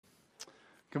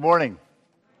Good morning.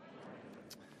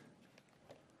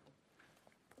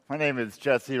 My name is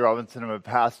Jesse Robinson. I'm a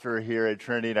pastor here at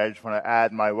Trinity, and I just want to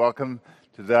add my welcome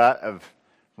to that of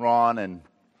Ron and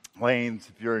Lanes.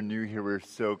 If you're new here, we're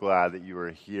so glad that you are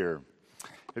here.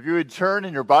 If you would turn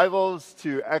in your Bibles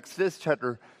to Exodus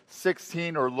chapter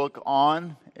 16 or look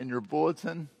on in your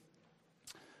bulletin,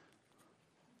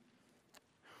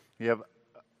 we have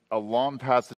a long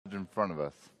passage in front of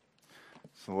us.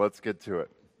 So let's get to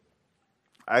it.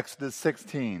 Exodus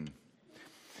 16.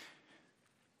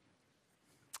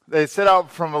 They set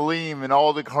out from Elim, and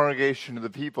all the congregation of the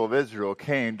people of Israel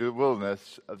came to the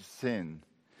wilderness of Sin,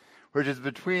 which is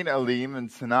between Elim and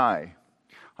Sinai,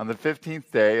 on the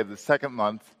 15th day of the second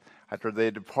month after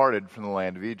they departed from the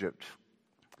land of Egypt.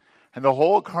 And the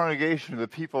whole congregation of the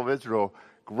people of Israel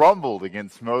grumbled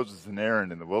against Moses and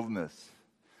Aaron in the wilderness.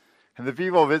 And the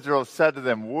people of Israel said to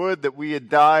them, "Would that we had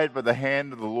died by the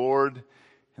hand of the Lord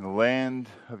in the land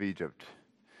of Egypt,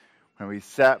 when we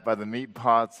sat by the meat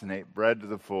pots and ate bread to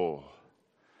the full.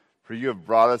 For you have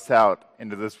brought us out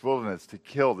into this wilderness to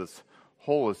kill this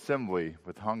whole assembly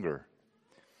with hunger."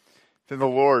 Then the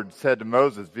Lord said to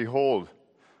Moses, "Behold,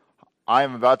 I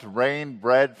am about to rain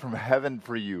bread from heaven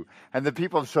for you, and the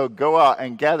people shall go out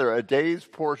and gather a day's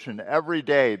portion every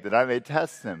day, that I may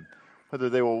test them, whether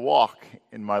they will walk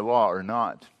in my law or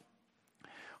not.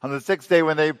 On the sixth day,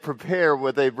 when they prepare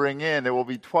what they bring in, it will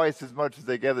be twice as much as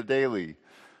they gather daily."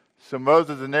 So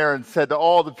Moses and Aaron said to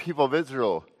all the people of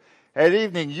Israel, "At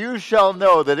evening you shall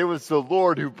know that it was the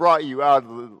Lord who brought you out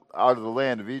of the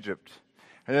land of Egypt.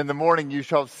 And in the morning you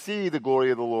shall see the glory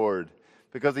of the Lord,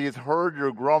 because he has heard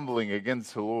your grumbling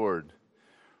against the Lord.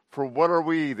 For what are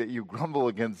we that you grumble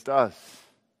against us?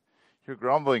 Your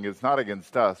grumbling is not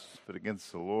against us, but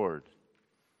against the Lord."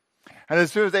 And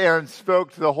as soon as Aaron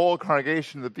spoke to the whole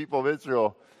congregation of the people of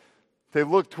Israel, they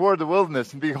looked toward the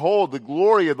wilderness, and behold, the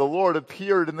glory of the Lord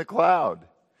appeared in the cloud.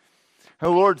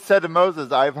 And the Lord said to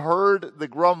Moses, "I have heard the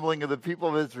grumbling of the people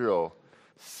of Israel.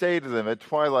 Say to them, at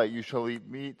twilight you shall eat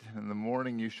meat, and in the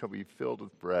morning you shall be filled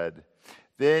with bread.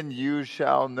 Then you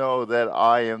shall know that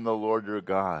I am the Lord your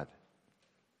God."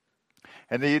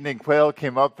 And the evening quail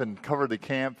came up and covered the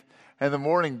camp, and the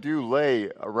morning dew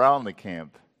lay around the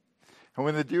camp. And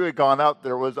when the dew had gone up,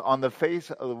 there was on the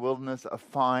face of the wilderness a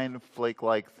fine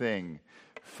flake-like thing,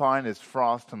 fine as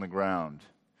frost on the ground.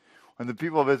 When the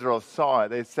people of Israel saw it,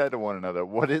 they said to one another,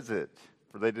 "What is it?"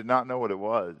 For they did not know what it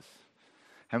was.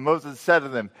 And Moses said to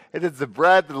them, "It is the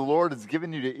bread that the Lord has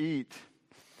given you to eat.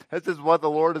 This is what the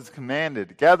Lord has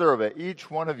commanded. Gather of it, each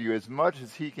one of you, as much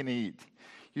as he can eat.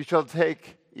 You shall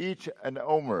take each an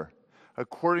omer,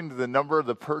 according to the number of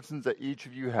the persons that each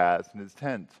of you has in his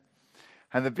tent."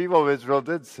 And the people of Israel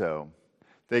did so.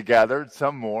 They gathered,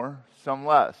 some more, some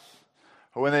less.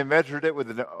 But when they measured it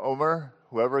with an omer,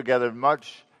 whoever gathered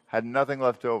much had nothing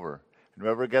left over, and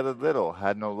whoever gathered little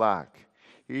had no lack.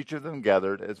 Each of them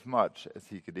gathered as much as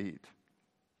he could eat.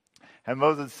 And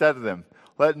Moses said to them,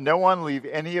 "Let no one leave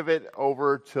any of it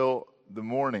over till the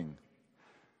morning."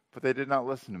 But they did not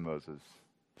listen to Moses.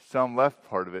 Some left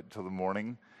part of it till the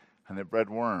morning, and it bred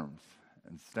worms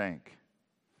and stank.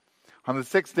 On the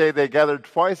sixth day they gathered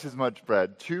twice as much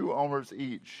bread, 2 omers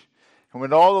each. And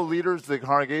when all the leaders of the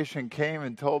congregation came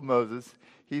and told Moses,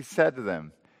 he said to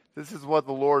them, "This is what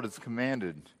the Lord has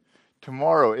commanded.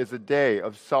 Tomorrow is a day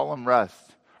of solemn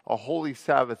rest, a holy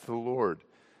Sabbath to the Lord.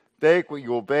 Bake what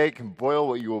you will bake and boil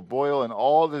what you will boil, and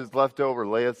all that is left over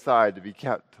lay aside to be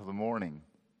kept till the morning."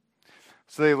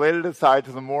 So they laid it aside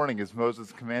till the morning as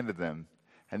Moses commanded them,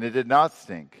 and it did not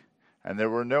stink, and there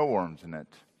were no worms in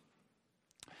it.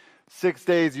 6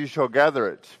 days you shall gather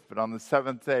it, but on the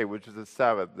seventh day, which is the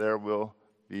Sabbath, there will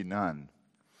be none.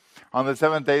 On the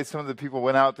seventh day some of the people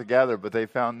went out to gather, but they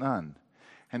found none.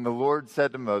 And the Lord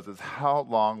said to Moses, "How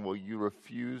long will you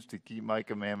refuse to keep my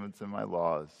commandments and my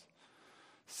laws?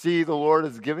 See, the Lord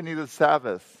has given you the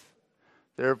Sabbath.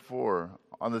 Therefore,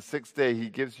 on the sixth day he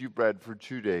gives you bread for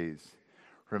 2 days.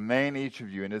 Remain each of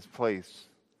you in his place.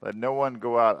 Let no one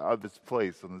go out of his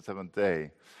place on the seventh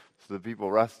day." So the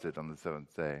people rested on the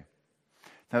seventh day.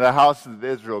 Now the house of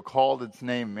Israel called its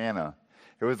name manna.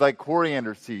 It was like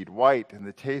coriander seed, white, and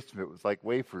the taste of it was like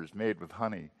wafers made with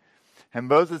honey. And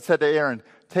Moses said to Aaron,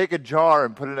 "Take a jar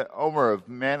and put an omer of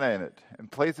manna in it, and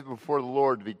place it before the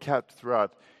Lord to be kept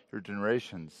throughout your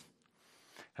generations."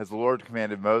 As the Lord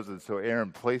commanded Moses, so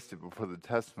Aaron placed it before the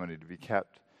testimony to be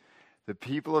kept. The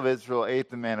people of Israel ate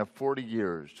the manna 40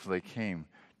 years till they came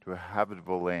to a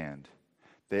habitable land.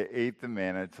 They ate the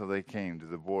manna till they came to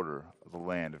the border of the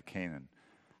land of Canaan.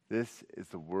 This is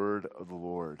the word of the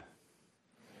Lord.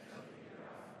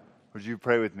 Would you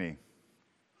pray with me?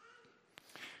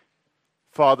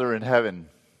 Father in heaven,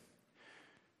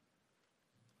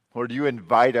 Lord, you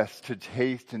invite us to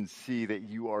taste and see that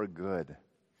you are good.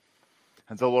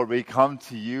 And so, Lord, we come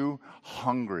to you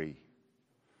hungry.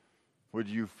 Would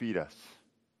you feed us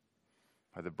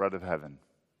by the bread of heaven?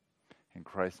 In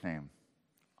Christ's name,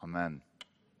 amen.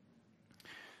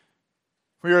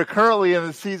 We are currently in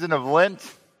the season of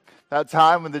Lent, that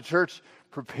time when the church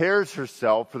prepares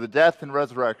herself for the death and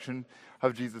resurrection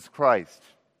of Jesus Christ.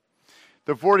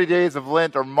 The 40 days of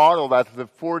Lent are modeled after the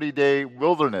 40-day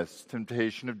wilderness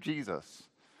temptation of Jesus,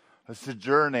 a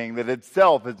sojourning that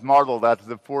itself is modeled after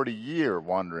the 40-year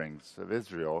wanderings of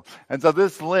Israel. And so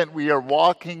this Lent, we are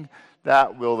walking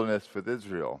that wilderness with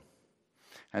Israel.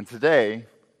 And today,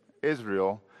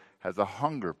 Israel has a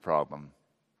hunger problem.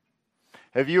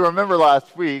 If you remember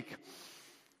last week,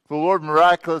 the Lord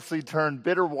miraculously turned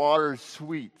bitter waters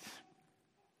sweet.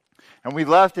 And we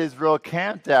left Israel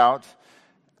camped out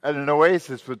at an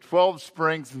oasis with 12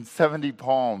 springs and 70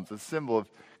 palms, a symbol of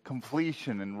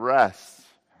completion and rest.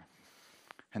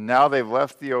 And now they've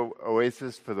left the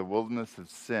oasis for the wilderness of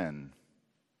sin.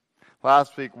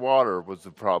 Last week, water was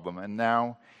the problem, and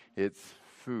now it's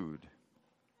food.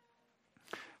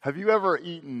 Have you ever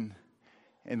eaten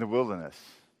in the wilderness?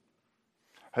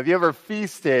 Have you ever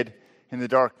feasted in the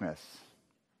darkness?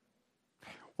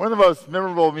 One of the most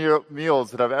memorable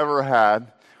meals that I've ever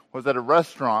had was at a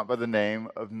restaurant by the name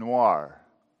of Noir.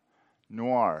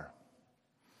 Noir.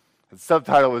 The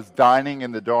subtitle was Dining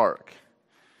in the Dark.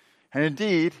 And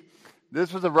indeed,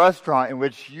 this was a restaurant in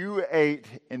which you ate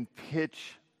in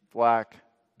pitch black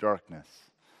darkness.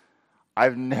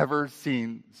 I've never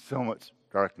seen so much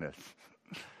darkness.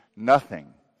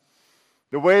 Nothing.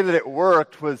 The way that it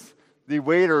worked was the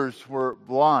waiters were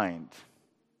blind.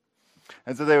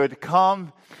 And so they would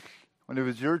come when it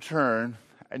was your turn,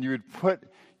 and you would put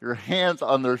your hands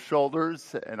on their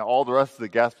shoulders, and all the rest of the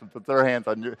guests would put their hands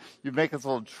on you. You'd make this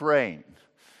little train,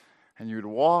 and you would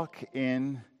walk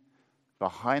in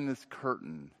behind this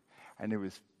curtain, and it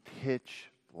was pitch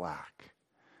black.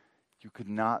 You could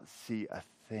not see a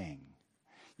thing.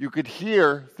 You could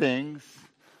hear things,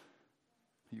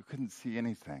 but you couldn't see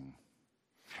anything.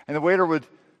 And the waiter would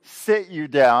sit you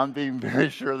down, being very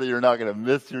sure that you're not going to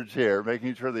miss your chair,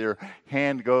 making sure that your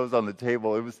hand goes on the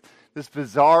table. It was this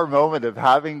bizarre moment of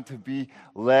having to be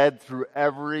led through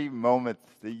every moment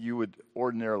that you would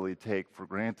ordinarily take for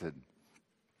granted.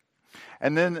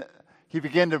 And then he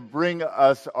began to bring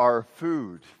us our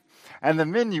food. And the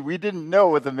menu, we didn't know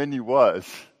what the menu was.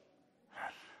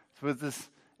 So it was this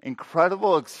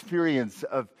incredible experience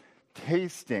of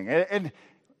tasting. And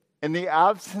in the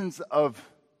absence of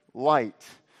light,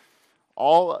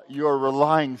 you're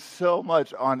relying so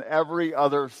much on every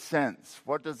other sense.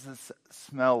 What does this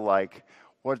smell like?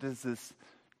 What does this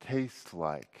taste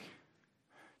like?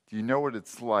 Do you know what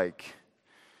it's like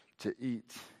to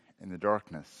eat in the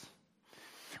darkness?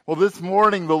 Well, this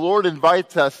morning, the Lord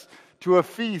invites us to a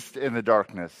feast in the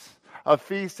darkness, a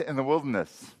feast in the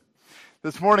wilderness.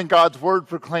 This morning, God's word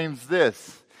proclaims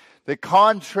this, that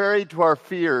contrary to our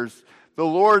fears, the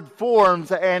Lord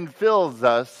forms and fills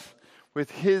us with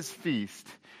his feast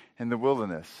in the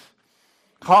wilderness.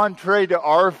 Contrary to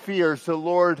our fears, the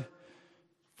Lord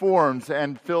forms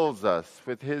and fills us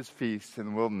with his feast in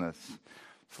the wilderness.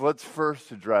 So let's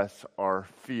first address our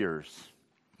fears.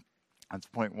 That's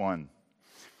point one.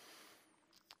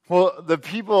 Well, the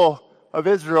people of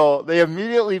Israel, they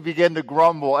immediately begin to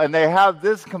grumble, and they have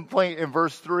this complaint in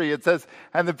verse 3. It says,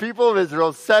 "And the people of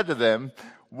Israel said to them,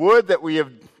 'Would that we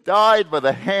have died by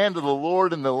the hand of the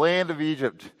Lord in the land of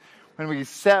Egypt, when we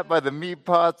sat by the meat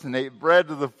pots and ate bread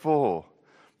to the full.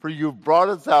 For you brought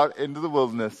us out into the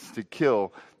wilderness to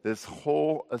kill this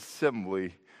whole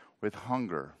assembly with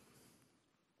hunger.'"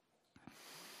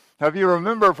 Now, if you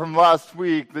remember from last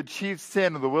week, the chief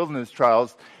sin of the wilderness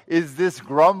trials is this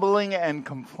grumbling and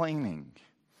complaining.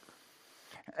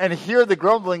 And here the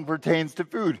grumbling pertains to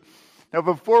food. Now,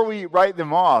 before we write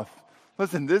them off,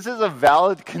 listen, this is a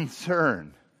valid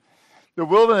concern. The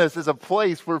wilderness is a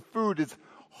place where food is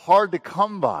hard to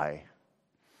come by.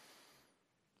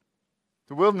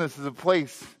 The wilderness is a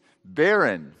place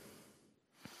barren.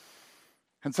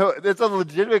 And so it's a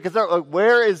legitimate concern. Like,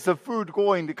 where is the food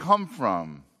going to come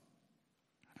from?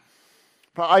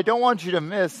 But I don't want you to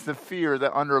miss the fear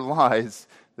that underlies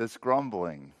this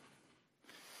grumbling.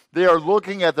 They are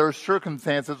looking at their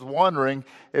circumstances, wondering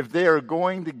if they are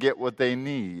going to get what they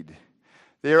need.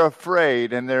 They are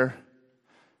afraid, and they're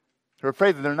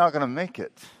afraid that they're not going to make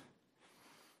it.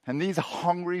 And these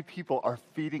hungry people are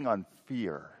feeding on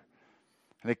fear.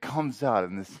 And it comes out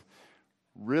in this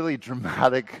really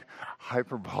dramatic,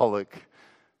 hyperbolic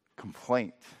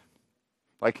complaint.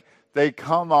 Like, they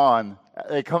come on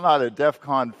They come out of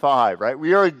DEFCON 5, right?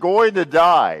 We are going to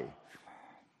die.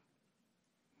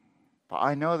 But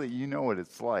I know that you know what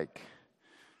it's like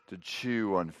to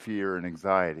chew on fear and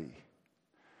anxiety,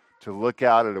 to look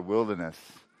out at a wilderness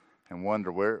and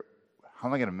wonder, how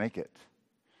am I going to make it?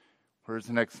 Where's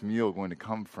the next meal going to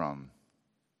come from?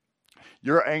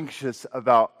 You're anxious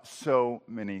about so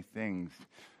many things.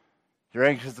 You're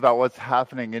anxious about what's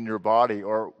happening in your body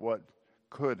or what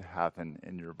could happen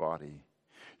in your body.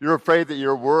 You're afraid that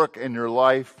your work and your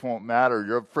life won't matter.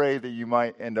 You're afraid that you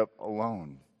might end up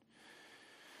alone.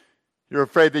 You're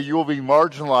afraid that you will be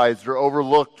marginalized or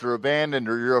overlooked or abandoned,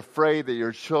 or you're afraid that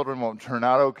your children won't turn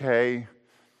out okay.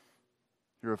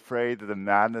 You're afraid that the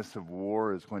madness of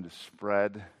war is going to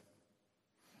spread.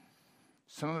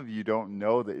 Some of you don't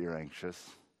know that you're anxious,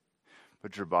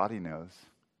 but your body knows.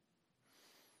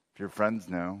 Your friends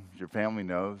know. Your family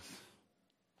knows.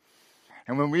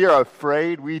 And when we are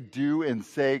afraid, we do and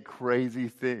say crazy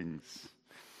things.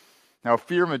 Now,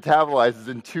 fear metabolizes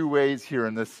in two ways here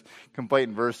in this complaint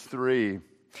in verse 3.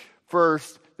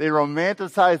 First, they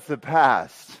romanticize the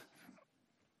past.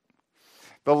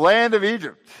 The land of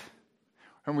Egypt,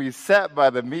 when we sat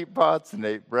by the meat pots and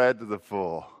ate bread to the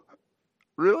full.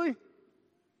 Really?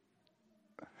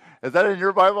 Is that in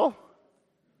your Bible?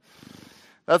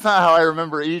 That's not how I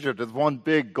remember Egypt. It's one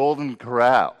big golden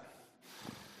corral.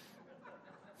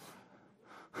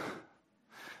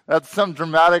 That's some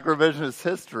dramatic revisionist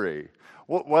history.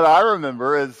 What I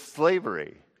remember is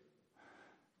slavery,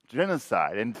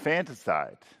 genocide,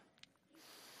 infanticide.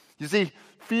 You see,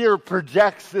 fear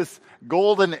projects this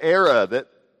golden era that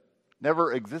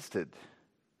never existed.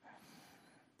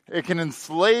 It can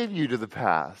enslave you to the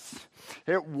past.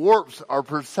 It warps our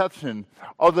perception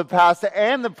of the past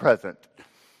and the present.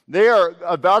 They are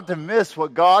about to miss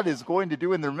what God is going to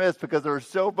do in their midst because they're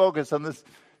so focused on this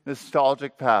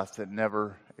nostalgic past that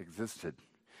never existed.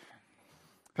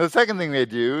 The second thing they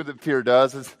do, that fear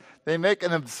does, is they make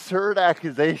an absurd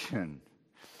accusation.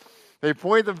 They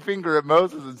point the finger at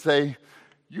Moses and say,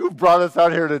 "You brought us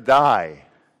out here to die."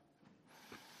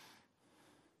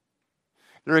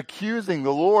 They're accusing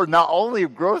the Lord not only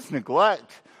of gross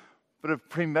neglect, but of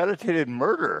premeditated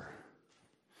murder.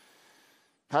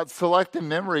 That selective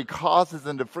memory causes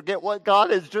them to forget what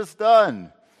God has just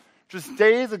done. Just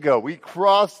days ago, we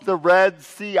crossed the Red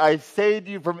Sea. I saved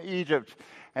you from Egypt.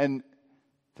 And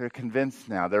they're convinced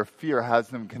now. Their fear has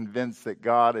them convinced that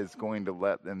God is going to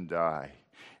let them die.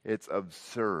 It's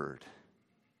absurd.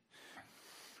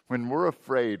 When we're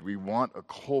afraid, we want a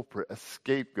culprit, a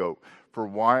scapegoat for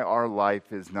why our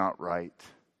life is not right.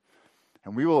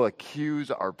 And we will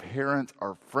accuse our parents,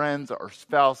 our friends, our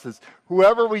spouses,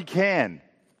 whoever we can,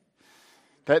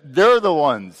 that they're the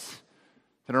ones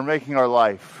that are making our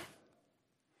life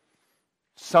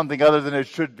something other than it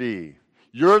should be.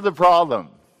 You're the problem.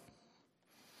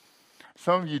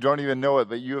 Some of you don't even know it,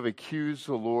 but you have accused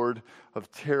the Lord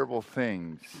of terrible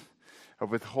things,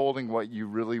 of withholding what you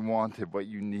really wanted, what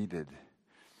you needed.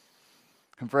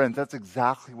 And friends, that's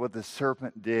exactly what the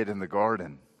serpent did in the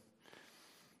Garden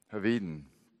of Eden.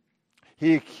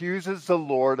 He accuses the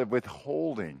Lord of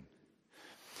withholding.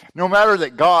 No matter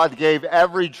that God gave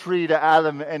every tree to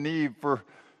Adam and Eve for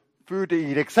food to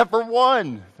eat, except for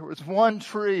one. There was one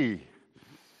tree.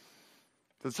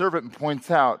 The serpent points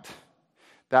out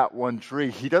that one tree.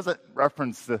 He doesn't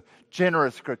reference the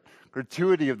generous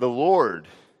gratuity of the Lord.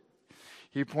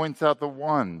 He points out the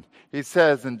one. He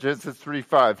says in Genesis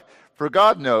 3:5, "For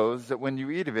God knows that when you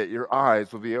eat of it, your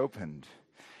eyes will be opened,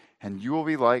 and you will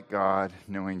be like God,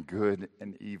 knowing good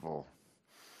and evil."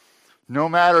 No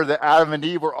matter that Adam and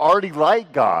Eve were already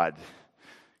like God,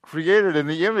 created in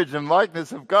the image and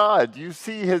likeness of God. You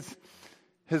see his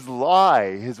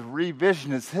lie, his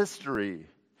revisionist history.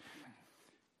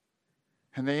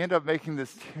 And they end up making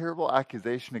this terrible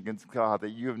accusation against God that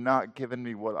you have not given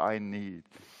me what I need.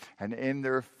 And in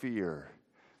their fear,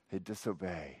 they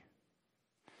disobey.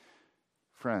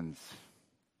 Friends,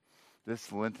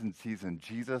 this Lenten season,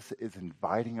 Jesus is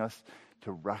inviting us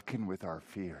to reckon with our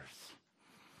fears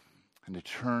and to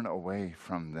turn away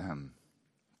from them.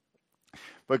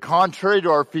 But contrary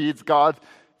to our fears, God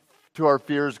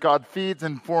feeds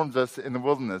and forms us in the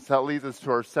wilderness. That leads us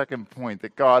to our second point,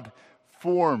 that God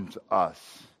forms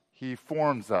us. He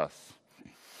forms us.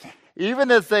 Even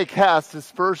as they cast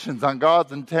aspersions on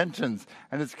God's intentions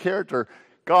and his character,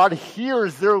 God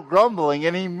hears their grumbling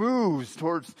and he moves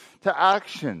to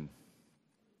action.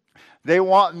 They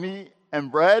want meat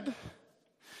and bread,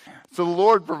 so the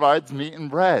Lord provides meat and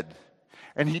bread.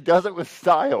 And he does it with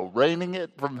style, raining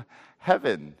it from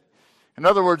heaven. In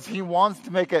other words, he wants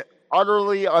to make it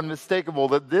utterly unmistakable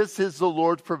that this is the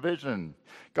Lord's provision.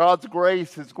 God's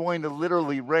grace is going to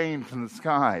literally rain from the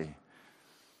sky.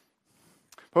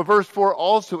 But verse 4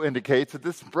 also indicates that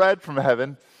this bread from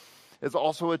heaven is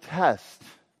also a test.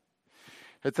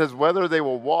 It says, whether they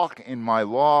will walk in my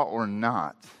law or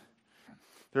not.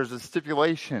 There's a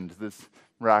stipulation to this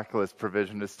miraculous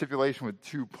provision, a stipulation with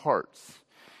two parts.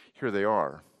 Here they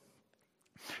are.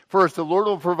 First, the Lord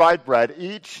will provide bread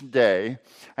each day,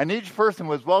 and each person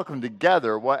was welcome to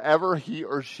gather whatever he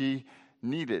or she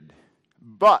needed.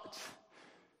 But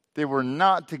they were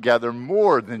not to gather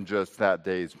more than just that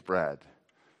day's bread.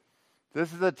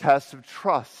 This is a test of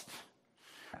trust.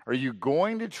 Are you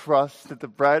going to trust that the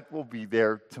bread will be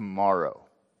there tomorrow?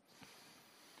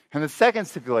 And the second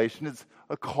stipulation is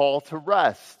a call to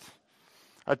rest,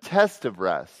 a test of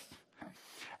rest.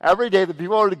 Every day the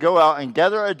people are to go out and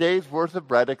gather a day's worth of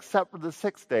bread except for the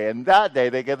sixth day. And that day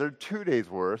they gathered 2 days'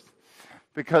 worth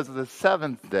because the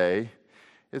seventh day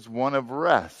is one of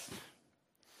rest.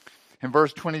 In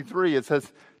verse 23 it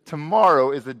says,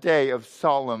 tomorrow is a day of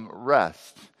solemn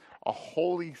rest, a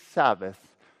holy Sabbath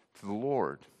to the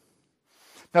Lord.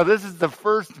 Now this is the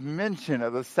first mention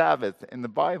of the Sabbath in the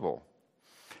Bible.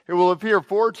 It will appear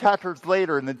 4 chapters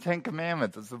later in the Ten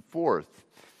Commandments as the fourth.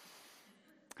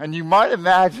 And you might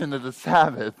imagine that the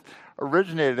Sabbath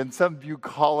originated in some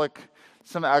bucolic,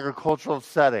 some agricultural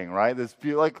setting, right?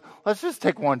 Let's just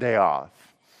take one day off.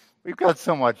 We've got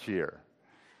so much here.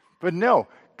 But no,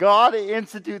 God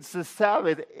institutes the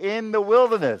Sabbath in the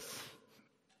wilderness.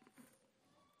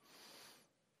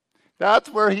 That's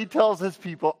where he tells his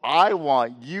people, I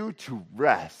want you to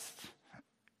rest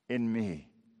in me.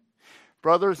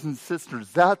 Brothers and sisters,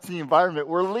 that's the environment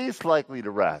we're least likely to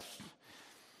rest.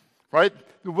 Right?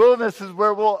 The wilderness is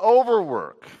where we'll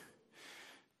overwork.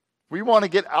 We want to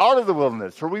get out of the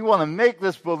wilderness, or we want to make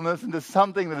this wilderness into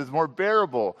something that is more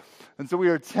bearable. And so we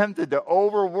are tempted to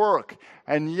overwork.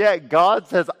 And yet God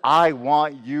says, I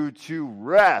want you to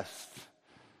rest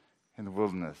in the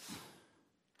wilderness.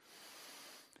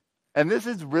 And this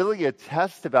is really a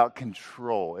test about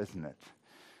control, isn't it?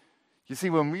 You see,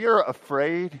 when we are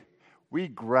afraid, we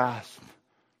grasp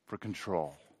for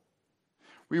control.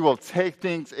 We will take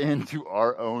things into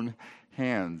our own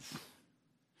hands.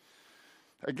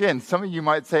 Again, some of you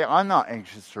might say, I'm not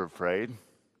anxious or afraid.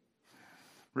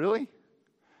 Really?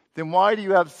 Then why do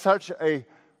you have such a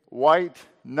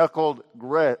white-knuckled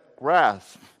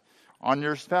grasp on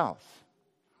your spouse,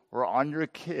 or on your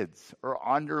kids, or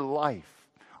on your life,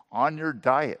 on your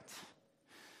diet?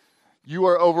 You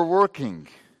are overworking.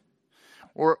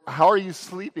 Or how are you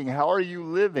sleeping? How are you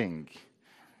living?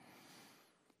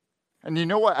 And you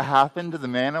know what happened to the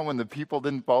manna when the people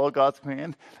didn't follow God's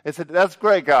command? They said, that's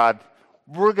great, God.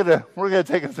 We're gonna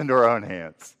take us into our own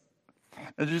hands.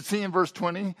 And you see in verse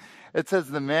 20, it says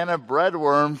the manna bred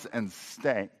worms and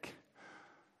stank.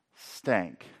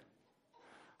 Stank.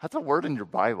 That's a word in your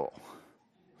Bible.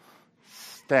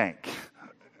 Stank.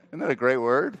 Isn't that a great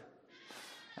word?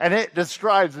 And it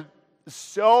describes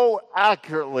so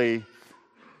accurately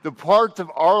the parts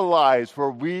of our lives where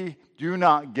we do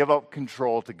not give up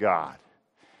control to God.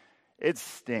 It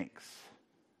stinks.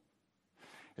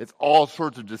 It's all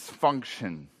sorts of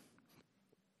dysfunction.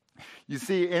 You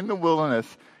see, in the wilderness,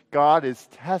 God is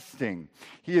testing.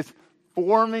 He is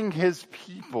forming his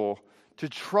people to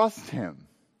trust him.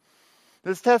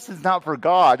 This test is not for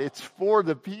God, it's for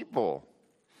the people.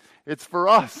 It's for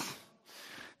us,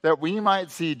 that we might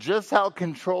see just how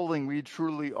controlling we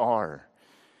truly are,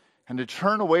 and to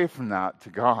turn away from that to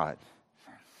God.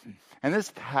 And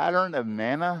this pattern of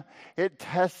manna, it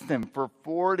tests them for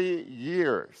 40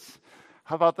 years.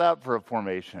 How about that for a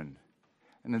formation,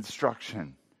 an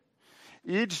instruction?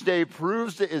 Each day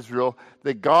proves to Israel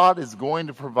that God is going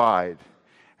to provide,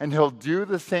 and he'll do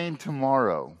the same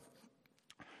tomorrow.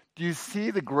 Do you see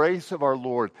the grace of our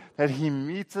Lord, that he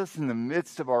meets us in the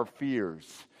midst of our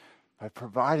fears by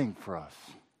providing for us?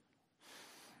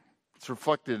 It's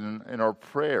reflected in our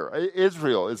prayer.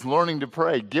 Israel is learning to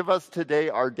pray. Give us today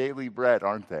our daily bread,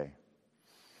 aren't they?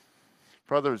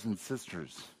 Brothers and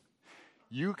sisters,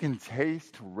 you can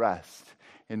taste rest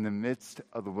in the midst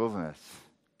of the wilderness.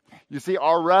 You see,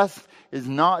 our rest is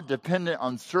not dependent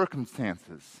on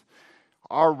circumstances.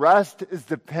 Our rest is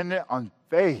dependent on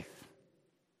faith.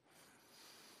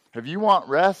 If you want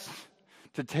rest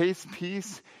to taste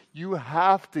peace, you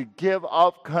have to give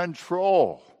up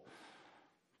control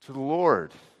to the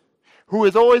Lord, who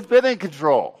has always been in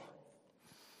control.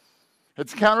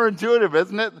 It's counterintuitive,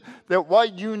 isn't it? That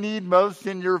what you need most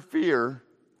in your fear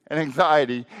and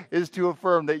anxiety is to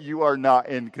affirm that you are not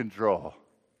in control.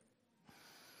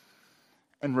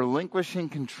 And relinquishing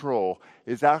control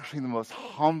is actually the most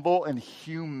humble and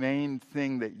humane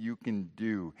thing that you can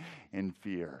do in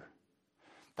fear.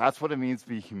 That's what it means to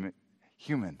be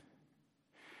human.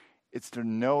 It's to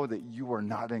know that you are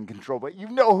not in control, but you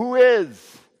know who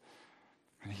is.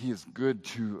 And he is good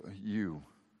to you.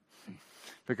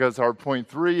 Because our point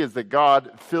 3 is that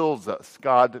God fills us.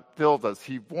 God fills us.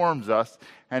 He forms us,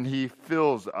 and he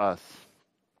fills us.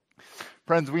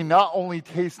 Friends, we not only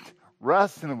taste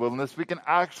rest in the wilderness, we can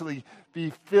actually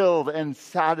be filled and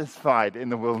satisfied in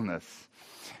the wilderness.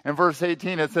 In verse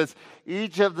 18, it says,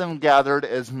 each of them gathered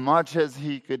as much as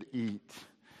he could eat.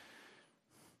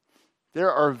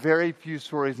 There are very few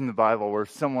stories in the Bible where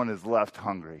someone is left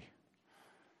hungry.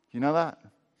 You know that?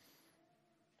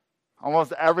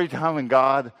 Almost every time when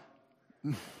God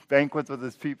banquets with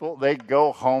his people, they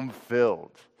go home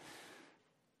filled,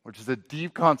 which is a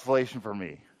deep consolation for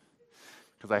me,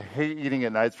 because I hate eating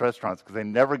at nice restaurants because they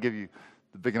never give you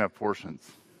the big enough portions.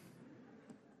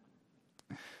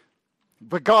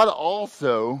 But God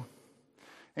also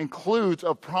includes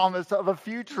a promise of a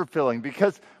future filling,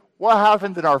 because what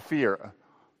happens in our fear?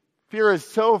 Fear is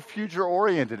so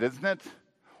future-oriented, isn't it?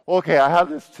 Well, okay, I have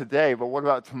this today, but what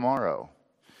about tomorrow?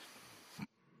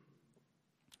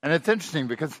 And it's interesting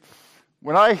because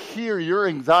when I hear your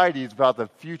anxieties about the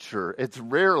future,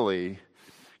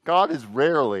 God is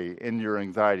rarely in your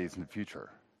anxieties in the future.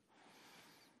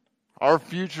 Our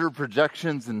future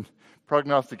projections and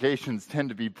prognostications tend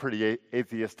to be pretty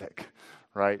atheistic,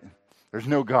 right? There's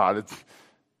no God. It's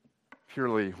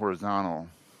purely horizontal.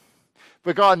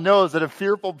 But God knows that a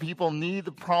fearful people need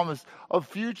the promise of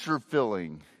future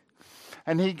filling.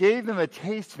 And he gave them a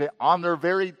taste of it on their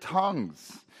very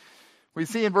tongues. We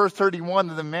see in verse 31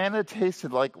 that the manna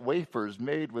tasted like wafers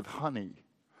made with honey.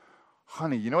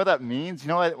 Honey, you know what that means? You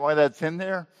know why that's in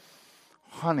there?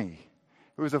 Honey.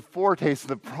 It was a foretaste of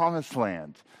the promised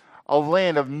land, a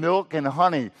land of milk and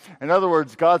honey. In other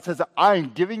words, God says, I'm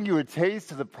giving you a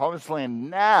taste of the promised land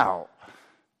now,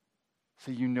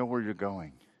 so you know where you're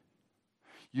going.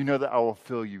 You know that I will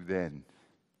fill you then.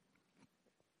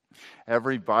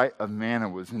 Every bite of manna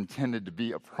was intended to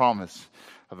be a promise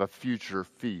of a future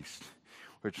feast,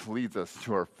 which leads us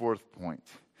to our fourth point,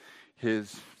 his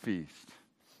feast.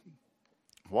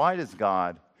 Why does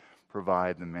God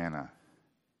provide the manna?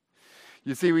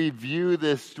 You see, we view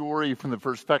this story from the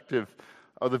perspective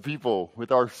of the people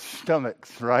with our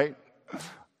stomachs, right?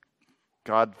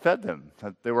 God fed them.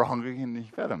 They were hungry and he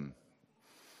fed them.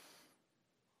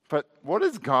 But what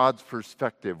is God's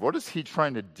perspective? What is he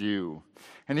trying to do?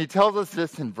 And he tells us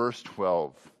this in verse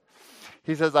 12.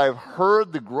 He says, I've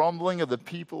heard the grumbling of the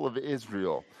people of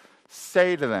Israel.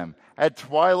 Say to them, at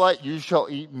twilight you shall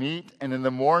eat meat, and in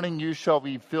the morning you shall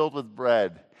be filled with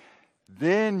bread.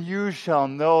 Then you shall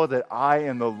know that I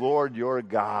am the Lord your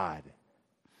God.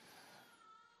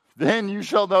 Then you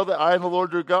shall know that I am the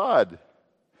Lord your God.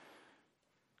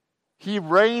 He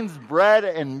rains bread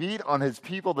and meat on his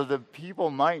people that the people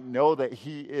might know that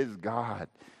he is God.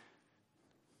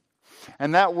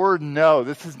 And that word know,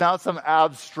 this is not some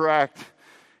abstract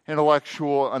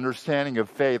intellectual understanding of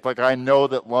faith, like I know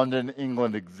that London,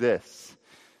 England exists.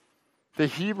 The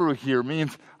Hebrew here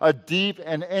means a deep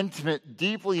and intimate,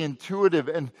 deeply intuitive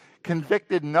and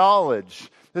convicted knowledge.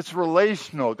 It's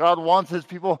relational. God wants his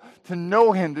people to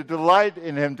know him, to delight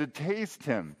in him, to taste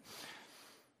him.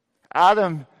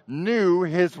 Adam knew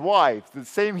his wife, the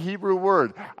same Hebrew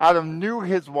word. Adam knew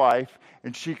his wife,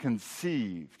 and she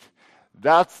conceived.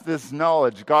 That's this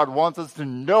knowledge. God wants us to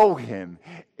know him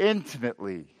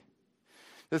intimately.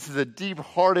 This is a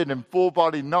deep-hearted and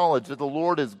full-bodied knowledge that the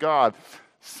Lord is God.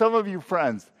 Some of you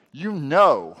friends, you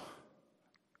know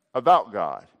about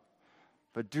God,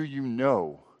 but do you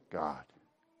know God?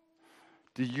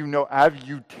 Do you know, have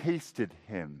you tasted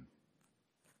him?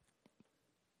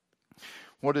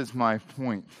 What is my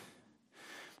point?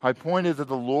 My point is that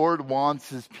the Lord wants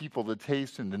his people to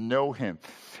taste him, to know him.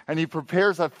 And he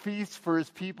prepares a feast for his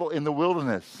people in the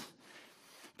wilderness.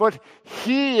 But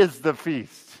he is the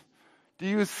feast. Do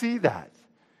you see that?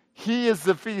 He is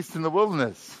the feast in the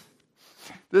wilderness.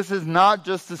 This is not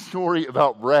just a story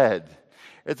about bread.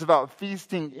 It's about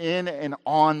feasting in and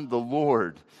on the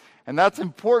Lord. And that's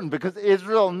important because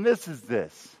Israel misses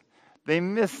this. They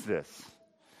miss this.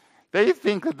 They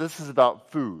think that this is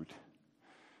about food.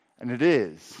 And it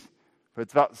is. But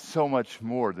it's about so much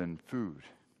more than food.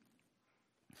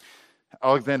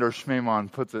 Alexander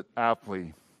Schmemann puts it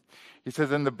aptly. He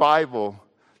says, in the Bible,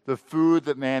 the food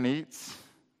that man eats,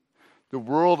 the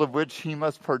world of which he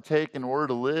must partake in order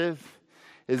to live,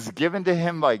 is given to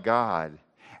him by God.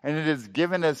 And it is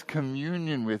given as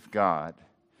communion with God.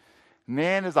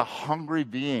 Man is a hungry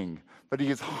being, but he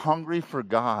is hungry for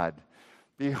God.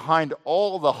 Behind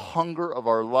all the hunger of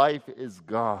our life is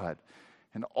God,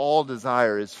 and all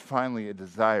desire is finally a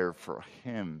desire for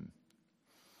him.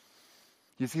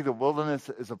 You see, the wilderness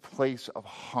is a place of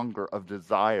hunger, of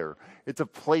desire. It's a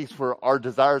place where our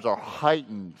desires are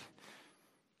heightened.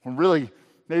 When really,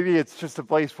 maybe it's just a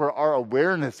place where our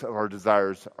awareness of our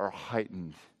desires are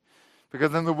heightened.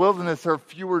 Because in the wilderness, there are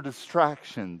fewer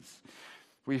distractions.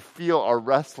 We feel our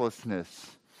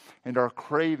restlessness, and our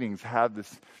cravings have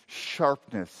this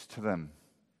sharpness to them.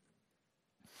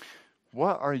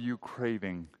 What are you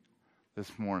craving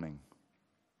this morning?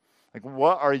 Like,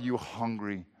 what are you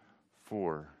hungry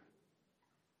for?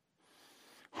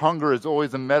 Hunger is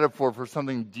always a metaphor for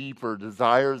something deeper,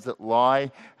 desires that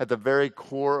lie at the very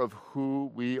core of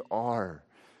who we are.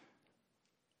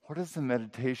 What is the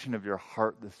meditation of your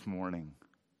heart this morning?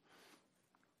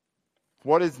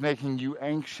 What is making you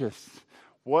anxious?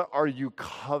 What are you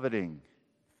coveting?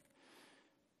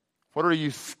 What are you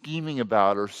scheming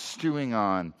about or stewing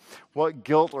on? What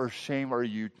guilt or shame are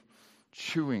you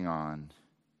chewing on?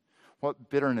 What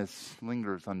bitterness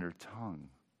lingers on your tongue?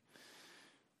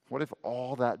 What if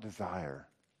all that desire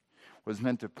was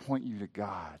meant to point you to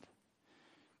God,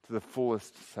 to the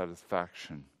fullest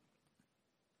satisfaction?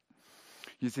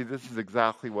 You see, this is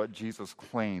exactly what Jesus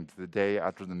claimed the day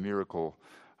after the miracle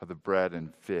of the bread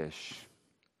and fish.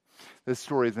 This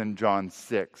story is in John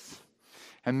 6.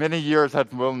 And many years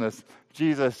after the wilderness,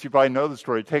 Jesus, you probably know the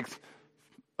story, takes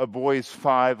a boy's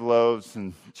 5 loaves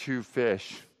and 2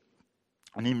 fish,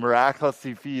 and he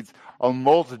miraculously feeds a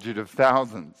multitude of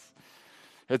thousands.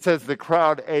 It says the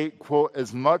crowd ate, quote,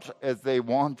 as much as they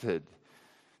wanted.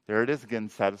 There it is again,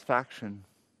 satisfaction.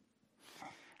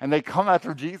 And they come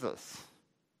after Jesus.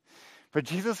 But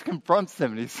Jesus confronts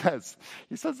them and he says,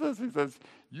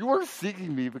 you are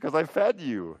seeking me because I fed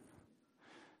you.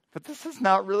 But this is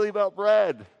not really about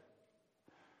bread.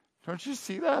 Don't you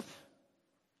see that?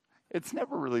 It's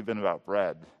never really been about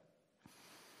bread.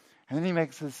 And then he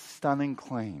makes this stunning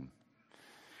claim.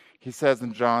 He says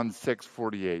in John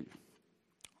 6:48,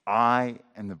 I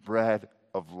am the bread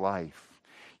of life.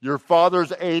 Your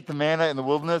fathers ate the manna in the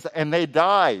wilderness and they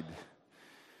died.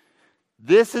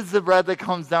 This is the bread that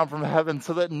comes down from heaven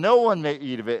so that no one may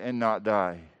eat of it and not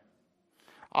die.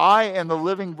 I am the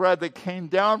living bread that came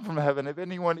down from heaven. If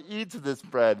anyone eats of this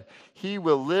bread, he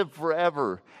will live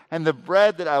forever. And the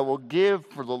bread that I will give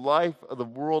for the life of the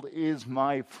world is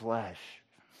my flesh.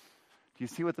 Do you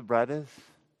see what the bread is?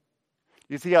 Do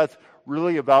you see how it's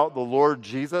really about the Lord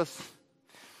Jesus?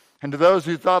 And to those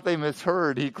who thought they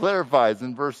misheard, he clarifies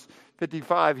in verse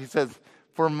 55. He says,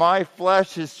 for my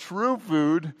flesh is true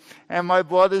food, and my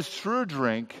blood is true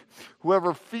drink.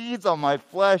 Whoever feeds on my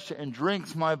flesh and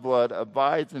drinks my blood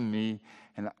abides in me,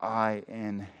 and I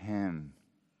in him.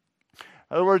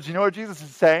 In other words, you know what Jesus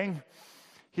is saying?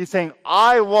 He's saying,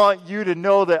 I want you to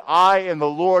know that I am the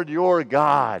Lord your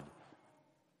God.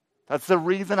 That's the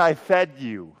reason I fed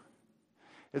you.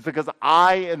 It's because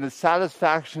I am the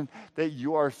satisfaction that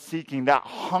you are seeking. That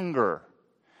hunger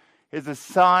is a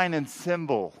sign and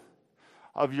symbol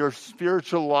of your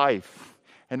spiritual life,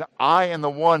 and I am the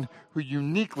one who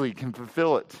uniquely can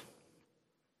fulfill it.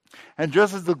 And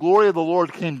just as the glory of the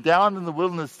Lord came down in the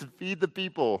wilderness to feed the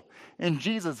people, in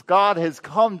Jesus, God has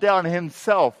come down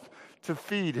himself to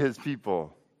feed his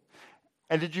people.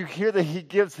 And did you hear that he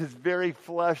gives his very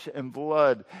flesh and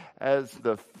blood as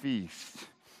the feast?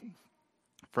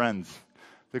 Friends,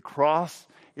 the cross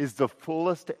is the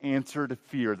fullest answer to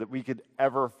fear that we could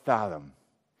ever fathom.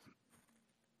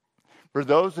 For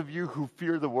those of you who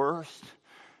fear the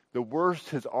worst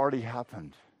has already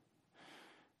happened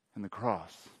in the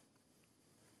cross.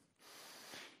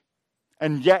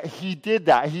 And yet he did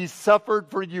that. He suffered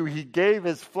for you. He gave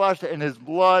his flesh and his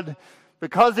blood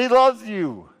because he loves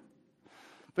you.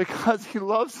 Because he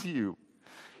loves you.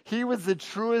 He was the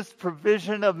truest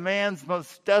provision of man's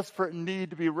most desperate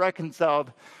need to be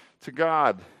reconciled to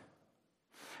God.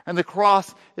 And the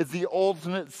cross is the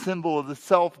ultimate symbol of the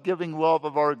self-giving love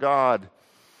of our God.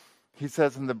 He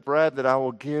says, and the bread that I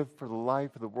will give for the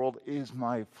life of the world is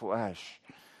my flesh.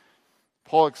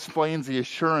 Paul explains the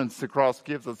assurance the cross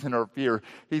gives us in our fear.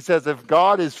 He says, if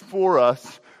God is for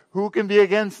us, who can be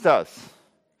against us?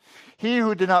 He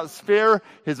who did not spare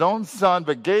his own son,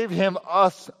 but gave him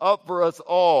up for us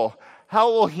all, how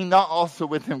will he not also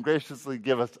with him graciously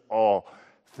give us all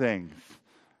things?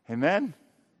 Amen?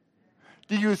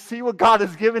 Do you see what God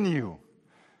has given you?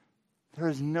 There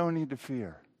is no need to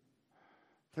fear.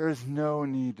 There is no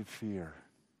need to fear.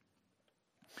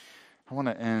 I want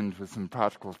to end with some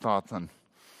practical thoughts on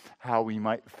how we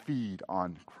might feed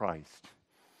on Christ.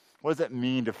 What does it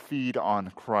mean to feed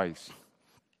on Christ?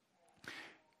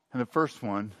 And the first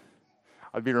one,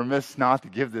 I'd be remiss not to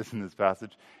give this in this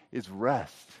passage, is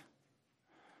rest.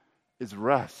 Is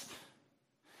rest.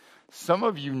 Some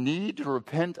of you need to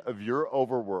repent of your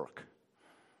overwork.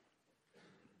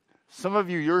 Some of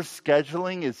you, your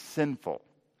scheduling is sinful.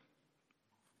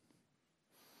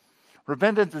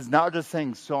 Repentance is not just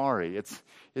saying sorry.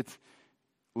 It's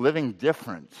living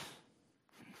different.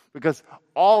 Because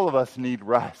all of us need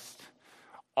rest.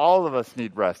 All of us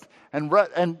need rest. And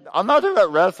I'm not talking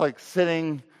about rest like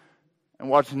sitting and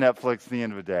watching Netflix at the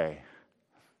end of a day.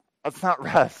 That's not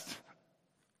rest.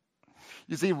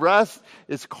 You see, rest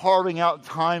is carving out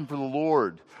time for the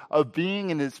Lord, of being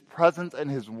in His presence and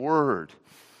His Word.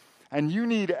 And you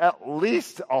need at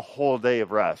least a whole day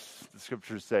of rest, the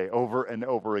scriptures say over and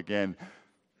over again.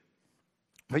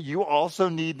 But you also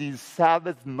need these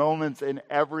Sabbath moments in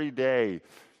every day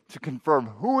to confirm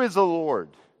who is the Lord.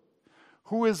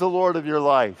 Who is the Lord of your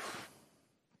life?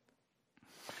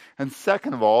 And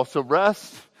second of all, so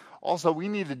rest, also we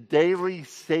need to daily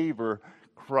savor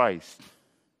Christ.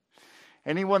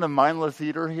 Anyone a mindless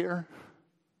eater here?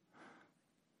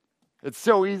 It's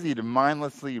so easy to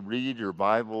mindlessly read your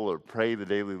Bible or pray the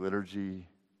daily liturgy.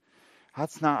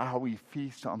 That's not how we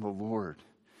feast on the Lord.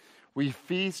 We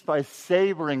feast by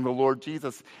savoring the Lord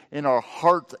Jesus in our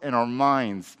hearts and our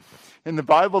minds. In the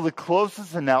Bible, the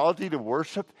closest analogy to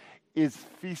worship is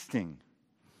feasting.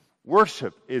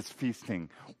 Worship is feasting.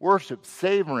 Worship,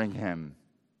 savoring Him.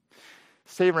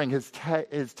 Savoring His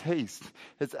taste,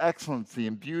 His excellency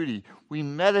and beauty. We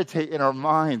meditate in our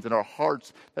minds and our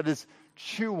hearts. That is,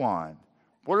 chew on.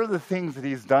 What are the things that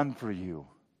He's done for you?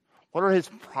 What are His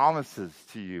promises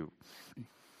to you?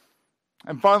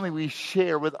 And finally, we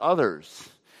share with others.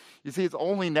 You see, it's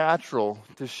only natural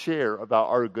to share about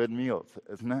our good meals,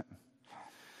 isn't it?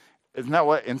 Isn't that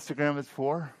what Instagram is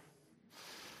for?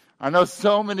 I know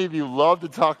so many of you love to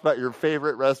talk about your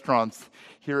favorite restaurants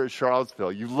here at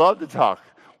Charlottesville. You love to talk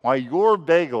why your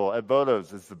bagel at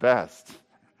Bodo's is the best,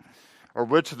 or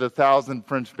which of the 1,000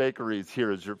 French bakeries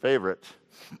here is your favorite.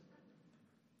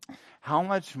 How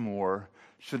much more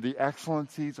should the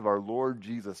excellencies of our Lord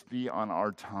Jesus be on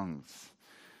our tongues?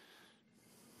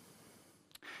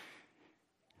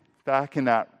 Back in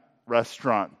that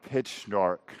restaurant, pitch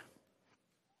dark,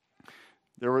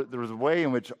 there was a way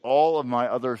in which all of my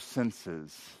other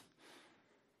senses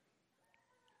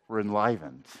were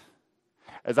enlivened.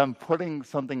 As I'm putting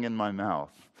something in my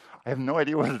mouth, I have no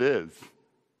idea what it is.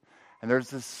 And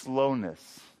there's this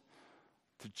slowness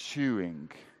to chewing,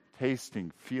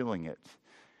 tasting, feeling it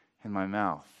in my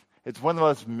mouth. It's one of the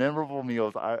most memorable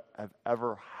meals I've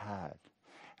ever had.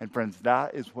 And friends,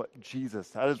 that is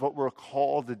what we're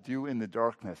called to do in the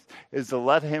darkness, is to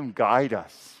let Him guide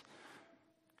us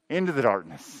into the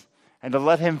darkness and to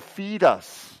let Him feed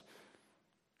us,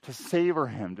 to savor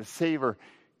Him, to savor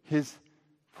His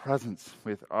presence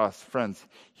with us. Friends,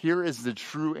 here is the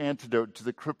true antidote to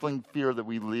the crippling fear that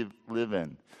we live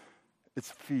in.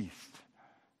 It's feast.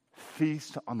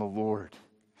 Feast on the Lord.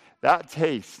 That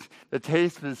taste, the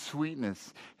taste of His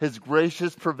sweetness, His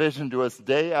gracious provision to us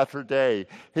day after day,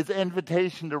 His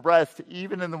invitation to rest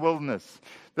even in the wilderness,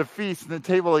 the feast and the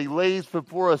table He lays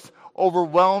before us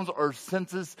overwhelms our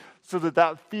senses so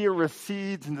that fear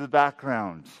recedes into the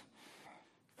background.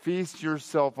 Feast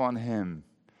yourself on Him.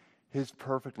 His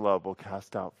perfect love will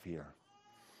cast out fear.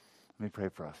 Let me pray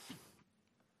for us.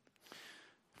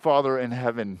 Father in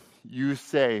heaven, you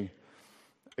say,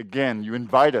 again, you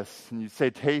invite us and you say,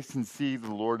 taste and see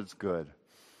the Lord is good.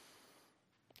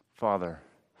 Father,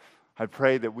 I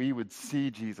pray that we would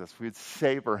see Jesus, we would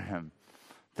savor Him.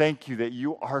 Thank you that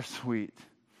you are sweet.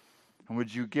 And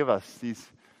would you give us these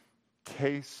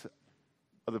tastes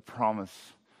of the promise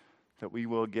that we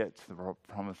will get to the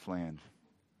promised land.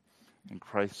 In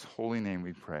Christ's holy name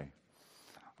we pray.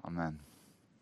 Amen.